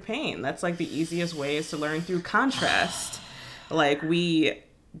is through pain. That's like the easiest way is to learn through contrast. Like we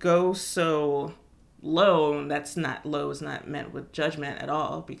go so low, and that's not low is not meant with judgment at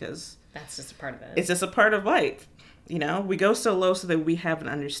all, because that's just a part of it. It's just a part of life. You know, we go so low so that we have an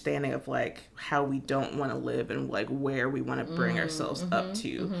understanding of like how we don't want to live and like where we want to bring ourselves up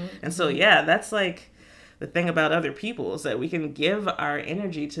to. And so, yeah, that's like the thing about other people is that we can give our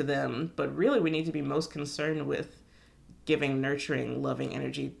energy to them, but really we need to be most concerned with giving nurturing, loving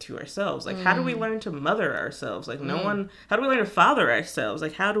energy to ourselves. Like, how do we learn to mother ourselves? Like, how do we learn to father ourselves?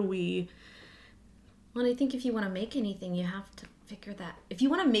 Like, how do we... Well, I think if you want to make anything, you have to figure that. If you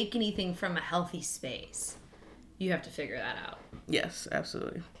want to make anything from a healthy space, you have to figure that out. Yes,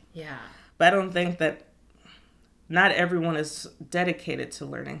 absolutely. Yeah. But I don't think that not everyone is dedicated to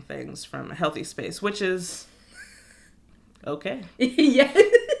learning things from a healthy space, which is okay. Yes.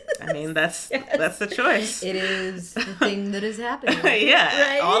 I mean, that's the choice. It is the thing that is happening.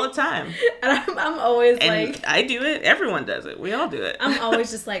 Yeah, right? all the time. And I'm always and like... I do it. Everyone does it. We all do it. I'm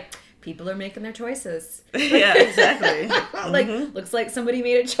always just like... People are making their choices. Yeah, exactly. Like, looks like somebody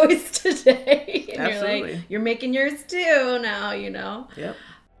made a choice today. And Absolutely. you're like, you're making yours too now, you know? Yep.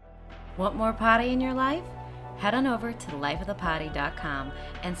 Want more potty in your life? Head on over to lifeofthepotty.com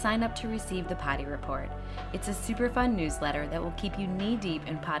and sign up to receive the Potty Report. It's a super fun newsletter that will keep you knee-deep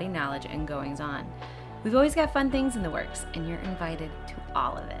in potty knowledge and goings-on. We've always got fun things in the works, and you're invited to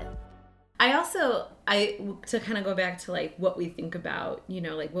all of it. To kind of go back to like what we think about, you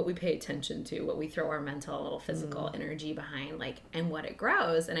know, like what we pay attention to, what we throw our mental, physical energy behind, like, and what it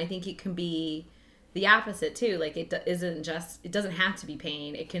grows. And I think it can be the opposite too. Like it doesn't have to be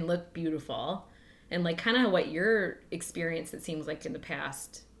pain. It can look beautiful. And like kind of what your experience, it seems like in the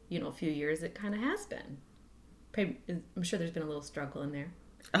past, you know, few years, it kind of has been. I'm sure there's been a little struggle in there.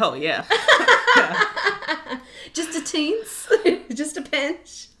 Oh, yeah. Just a teens, just a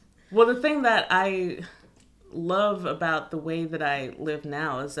pinch. Well, the thing that I love about the way that I live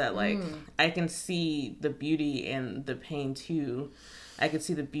now is that, like, I can see the beauty in the pain, too. I can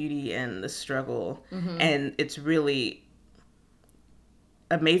see the beauty in the struggle. And it's really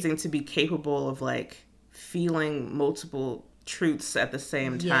amazing to be capable of, like, feeling multiple truths at the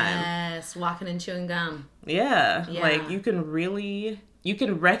same time. Yes, walking and chewing gum. Yeah. Like, you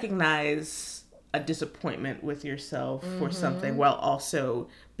can recognize a disappointment with yourself for something while also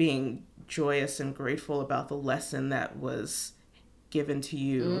being joyous and grateful about the lesson that was given to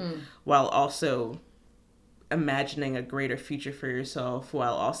you, while also imagining a greater future for yourself,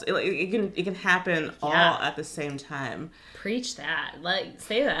 while also it can happen all at the same time. Preach that. Like,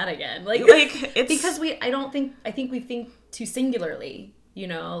 say that again. Like it's because I think we think too singularly, you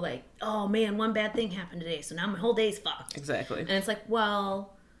know, like, oh man, one bad thing happened today, so now my whole day's fucked. Exactly. And it's like,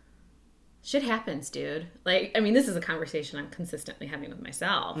 well, shit happens, dude. Like, I mean, this is a conversation I'm consistently having with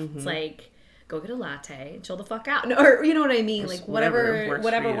myself. It's like, go get a latte and chill the fuck out. No, or you know what I mean? Like, whatever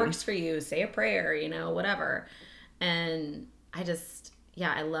works for you. Say a prayer, you know, whatever. And I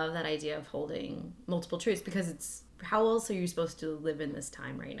love that idea of holding multiple truths, because it's, how else are you supposed to live in this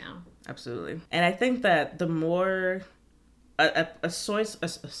time right now? Absolutely. And I think that the more a source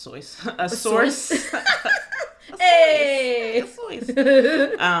Hey!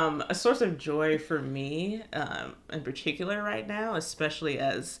 A source of joy for me, in particular right now, especially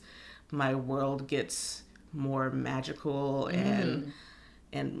as my world gets more magical and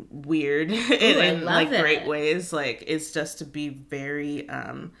weird in like great ways. Like, it's just to be very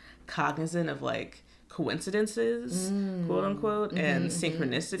cognizant of like coincidences, quote unquote, and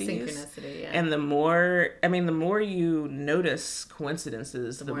synchronicities. Synchronicity, yeah. And the more you notice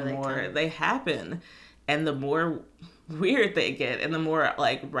coincidences, the more they happen. And the more weird they get, and the more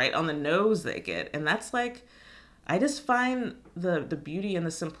like right on the nose they get. And that's like, I just find the beauty and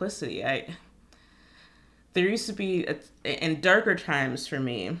the simplicity. There used to be, in darker times for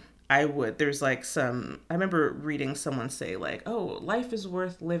me, I remember reading someone say like, oh, life is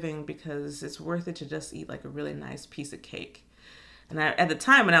worth living because it's worth it to just eat like a really nice piece of cake. And at the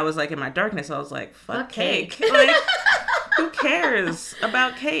time when I was like in my darkness, I was like, fuck cake. Like, who cares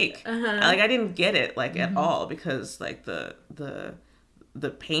about cake? Like, I didn't get it like at all, because like the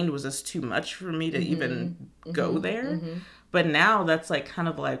pain was just too much for me to even go there. But now that's like kind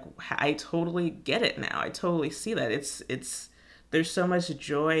of like, I totally get it now. I totally see that it's there's so much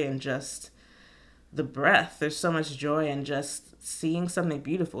joy in just the breath. There's so much joy in just seeing something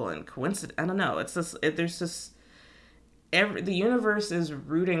beautiful and coincident. I don't know. It's just, there's just, the universe is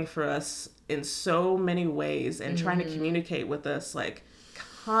rooting for us in so many ways and trying to communicate with us like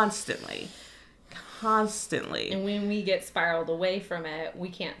constantly. And when we get spiraled away from it, we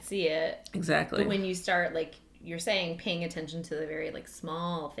can't see it. Exactly. But when you start, like you're saying, paying attention to the very like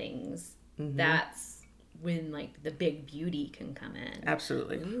small things, that's when like the big beauty can come in.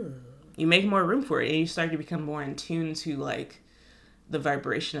 Absolutely. Ooh. You make more room for it, and you start to become more in tune to like the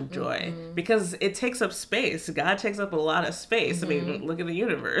vibration of joy, because it takes up space. God takes up a lot of space. I mean, look at the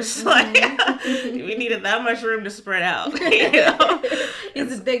universe. Like, we needed that much room to spread out. You know?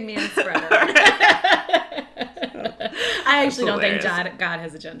 He's a big man spreader. I actually don't think God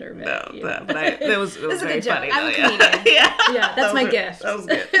has a gender. But, it was very funny. I'm a comedian. Yeah, that's my gift. That was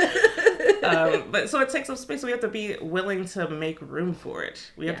good. But so it takes up space. So we have to be willing to make room for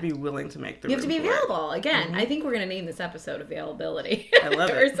it. We have to be willing to make the room. You have to be for available. Again, I think we're going to name this episode Availability. I love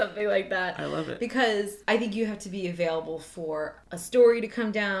it. Or something like that. I love it. Because I think you have to be available for a story to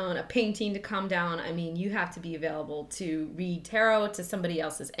come down, a painting to come down. I mean, you have to be available to read tarot to somebody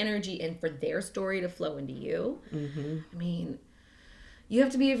else's energy and for their story to flow into you. I mean, you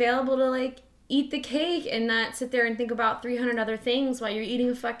have to be available to like eat the cake and not sit there and think about 300 other things while you're eating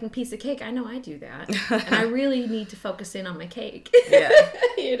a fucking piece of cake. I know I do that. And I really need to focus in on my cake. Yeah.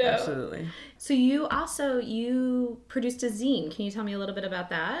 You know? Absolutely. So you produced a zine. Can you tell me a little bit about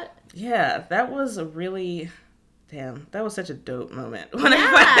that? Yeah, that was a really... Damn, that was such a dope moment when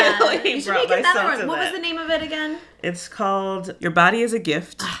I finally brought myself to that. What was the name of it again? It's called Your Body is a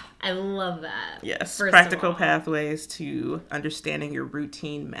Gift. I love that. Yes, practical pathways to understanding your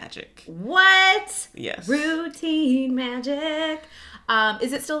routine magic. What? Yes. Routine magic.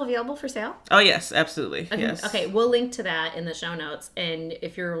 Is it still available for sale? Oh, yes, absolutely. Okay, yes. Okay, we'll link to that in the show notes. And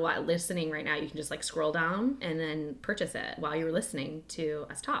if you're listening right now, you can just like scroll down and then purchase it while you're listening to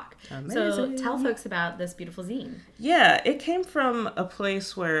us talk. Amazing. So tell folks about this beautiful zine. Yeah, it came from a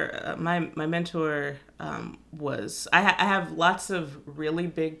place where my mentor was... I have lots of really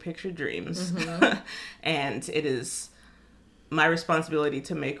big picture dreams. And it is my responsibility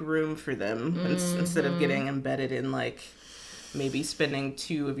to make room for them instead of getting embedded in like... maybe spending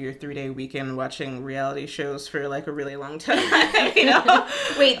 2 of your 3-day weekend watching reality shows for like a really long time, you know?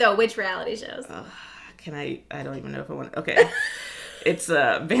 Wait, though, which reality shows? I don't even know if I want... Okay. It's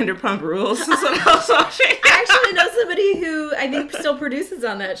Vanderpump Rules is what I was watching. I actually know somebody who I think still produces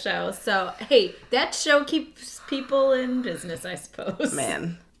on that show. So, hey, that show keeps people in business, I suppose.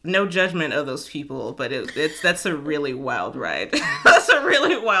 Man. No judgment of those people, but that's a really wild ride. That's a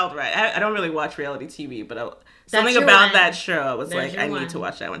really wild ride. I don't really watch reality TV, but something about that show, I was like, I need to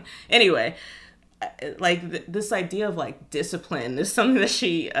watch that one. Anyway, like this idea of like discipline is something that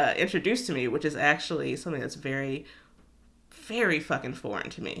she introduced to me, which is actually something that's very, very fucking foreign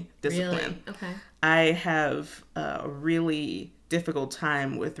to me. Discipline. Really? Okay. I have a really difficult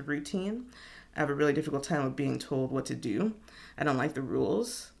time with routine. I have a really difficult time with being told what to do. I don't like the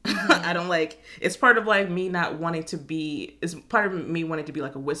rules. I don't like... It's part of like me not wanting to be... It's part of me wanting to be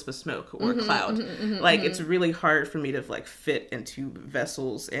like a wisp of smoke or a cloud. It's really hard for me to like fit into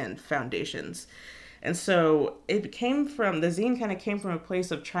vessels and foundations. And so it came from... The zine kind of came from a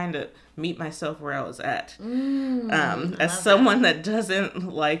place of trying to meet myself where I was at. As someone that doesn't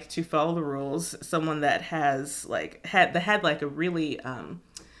like to follow the rules, someone that has like... had like a really...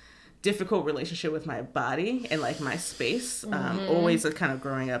 difficult relationship with my body and like my space. Always kind of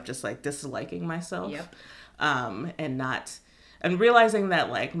growing up just like disliking myself. And realizing that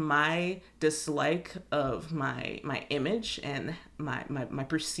like my dislike of my image and my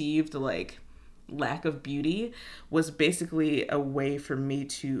perceived like lack of beauty was basically a way for me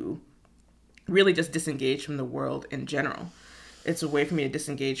to really just disengage from the world in general. It's a way for me to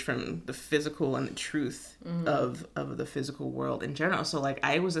disengage from the physical and the truth of the physical world in general. So like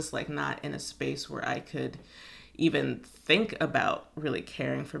I was just like not in a space where I could even think about really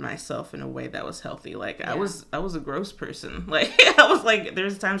caring for myself in a way that was healthy. Like I was a gross person. Like I was like,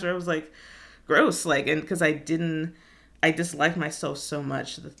 there's times where I was like gross, like, and because I disliked myself so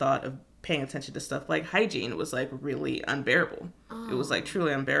much, the thought of paying attention to stuff like hygiene was like really unbearable. It was like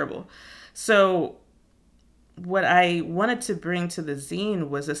truly unbearable. So what I wanted to bring to the zine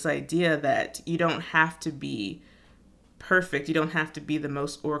was this idea that you don't have to be perfect. You don't have to be the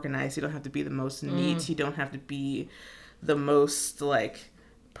most organized. You don't have to be the most neat. You don't have to be the most like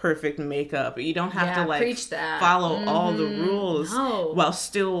perfect makeup. You don't have to like follow all the rules while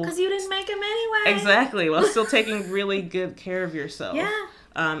still... Because you didn't make them anyway. Exactly. While still taking really good care of yourself. Yeah.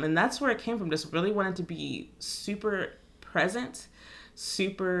 And that's where it came from. Just really wanted to be super present,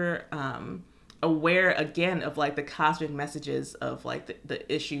 super... aware again of like the cosmic messages of like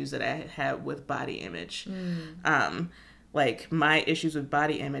the issues that I had with body image. Like my issues with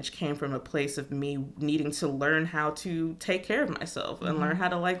body image came from a place of me needing to learn how to take care of myself and learn how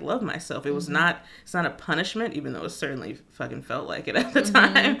to like love myself. It was it's not a punishment, even though it certainly fucking felt like it at the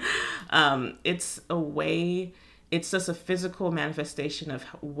time. It's a way, it's just a physical manifestation of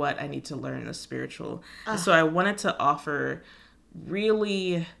what I need to learn in the spiritual. And so I wanted to offer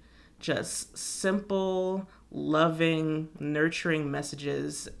really just simple, loving, nurturing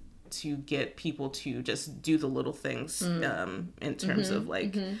messages to get people to just do the little things in terms of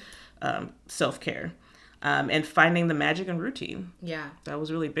like self-care and finding the magic in routine. Yeah. That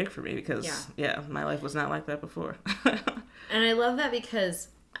was really big for me because, my life was not like that before. And I love that because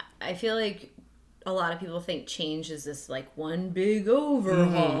I feel like a lot of people think change is this like one big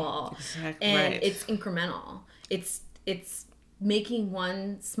overhaul. Exactly. And Right. it's incremental. It's making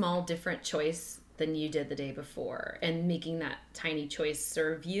one small different choice than you did the day before and making that tiny choice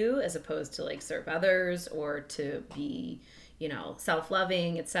serve you as opposed to like serve others or to be, you know,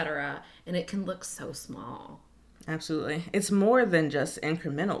 self-loving, etc. And it can look so small. Absolutely. It's more than just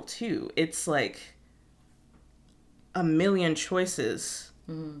incremental too. It's like a million choices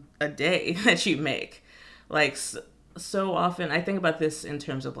a day that you make. Like so often, I think about this in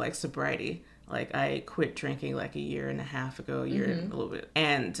terms of like sobriety. Like I quit drinking like a year and a half ago, a year and a little bit.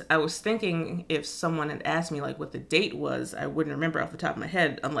 And I was thinking if someone had asked me like what the date was, I wouldn't remember off the top of my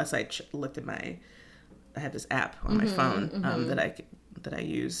head unless I looked at I have this app on my phone that I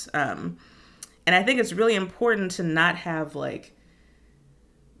use. And I think it's really important to not have like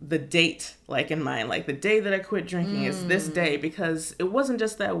the date like in mind, like the day that I quit drinking is this day, because it wasn't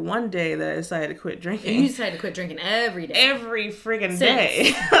just that one day that I decided to quit drinking. You decided to quit drinking every day. Every friggin'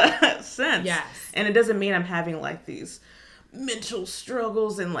 day. Since. Yes. And it doesn't mean I'm having like these mental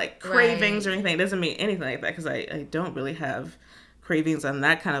struggles and like cravings or anything. It doesn't mean anything like that because I don't really have cravings on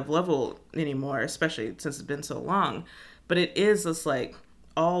that kind of level anymore, especially since it's been so long. But it is just like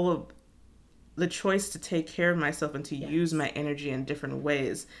all of the choice to take care of myself and to use my energy in different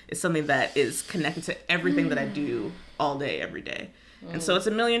ways is something that is connected to everything that I do all day, every day. And so it's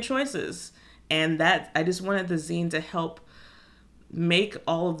a million choices. And that I just wanted the zine to help make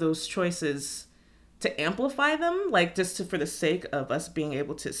all of those choices, to amplify them, like just for the sake of us being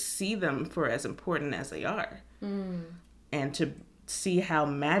able to see them for as important as they are. And to see how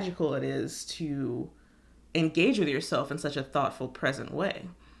magical it is to engage with yourself in such a thoughtful, present way.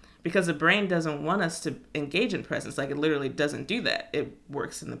 Because the brain doesn't want us to engage in presence. Like, it literally doesn't do that. It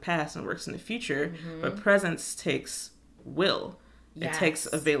works in the past and works in the future. But presence takes will. It takes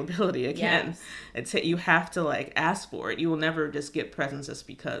availability again. You have to, like, ask for it. You will never just get presence just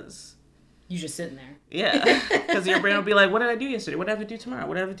because. You just sitting there. Yeah. Because your brain will be like, what did I do yesterday? What do I have to do tomorrow?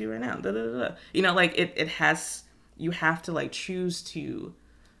 What do I have to do right now? Da, da, da, da. You know, like, it has. You have to, like, choose to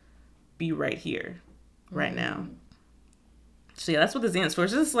be right here, right now. So yeah, that's what the zine is for.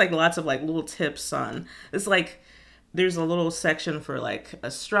 It's just like lots of like little tips on. It's like there's a little section for like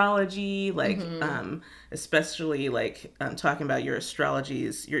astrology, like especially like talking about your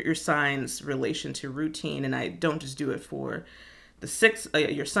astrologies, your signs' relation to routine. And I don't just do it for the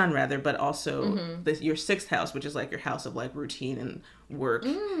your sun rather, but also your sixth house, which is like your house of like routine and work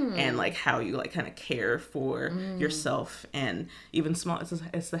and like how you like kind of care for yourself and even small.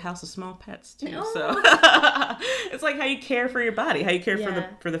 It's the house of small pets too. Oh. So it's like how you care for your body, how you care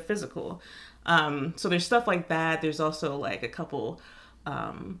for the physical. So there's stuff like that. There's also like a couple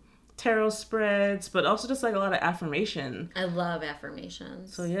tarot spreads, but also just like a lot of affirmation. I love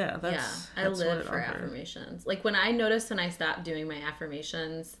affirmations. So yeah, I live for affirmations. Like when I noticed when I stopped doing my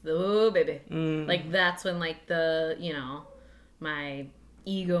affirmations, like that's when like the, you know, my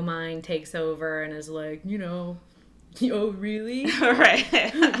ego mind takes over and is like, you know, oh really? Right.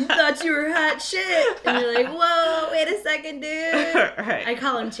 You thought you were hot shit. And you're like, whoa, wait a second, dude. Right. I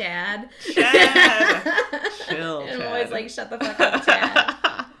call him Chad. Chad. Chill, and I'm Chad. always like, shut the fuck up, Chad.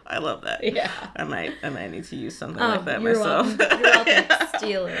 I love that. Yeah. I might need to use something like that you're myself. Welcome. You're welcome.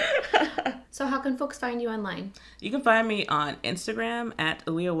 Steal it. So how can folks find you online? You can find me on Instagram at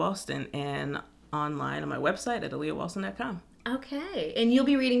Aaliyah Walston and online on my website at AaliyahWalston.com. Okay. And you'll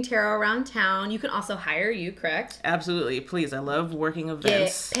be reading tarot around town. You can also hire you, correct? Absolutely. Please. I love working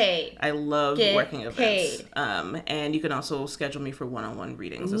events. Get paid. I love working events. Paid. And you can also schedule me for one-on-one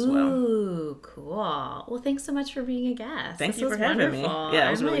readings as well. Ooh, cool. Well, thanks so much for being a guest. Thank you for having me. Yeah,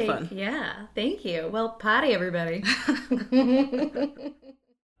 it was really fun. Yeah, thank you. Well, potty, everybody.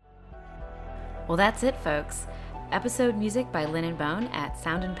 Well, that's it, folks. Episode music by Lynn and Bone at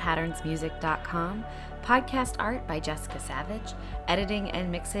soundandpatternsmusic.com. Podcast art by Jessica Savage. Editing and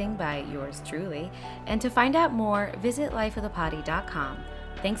mixing by yours truly. And to find out more, visit lifeofthepotty.com.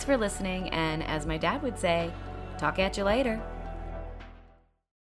 Thanks for listening, and as my dad would say, talk at you later.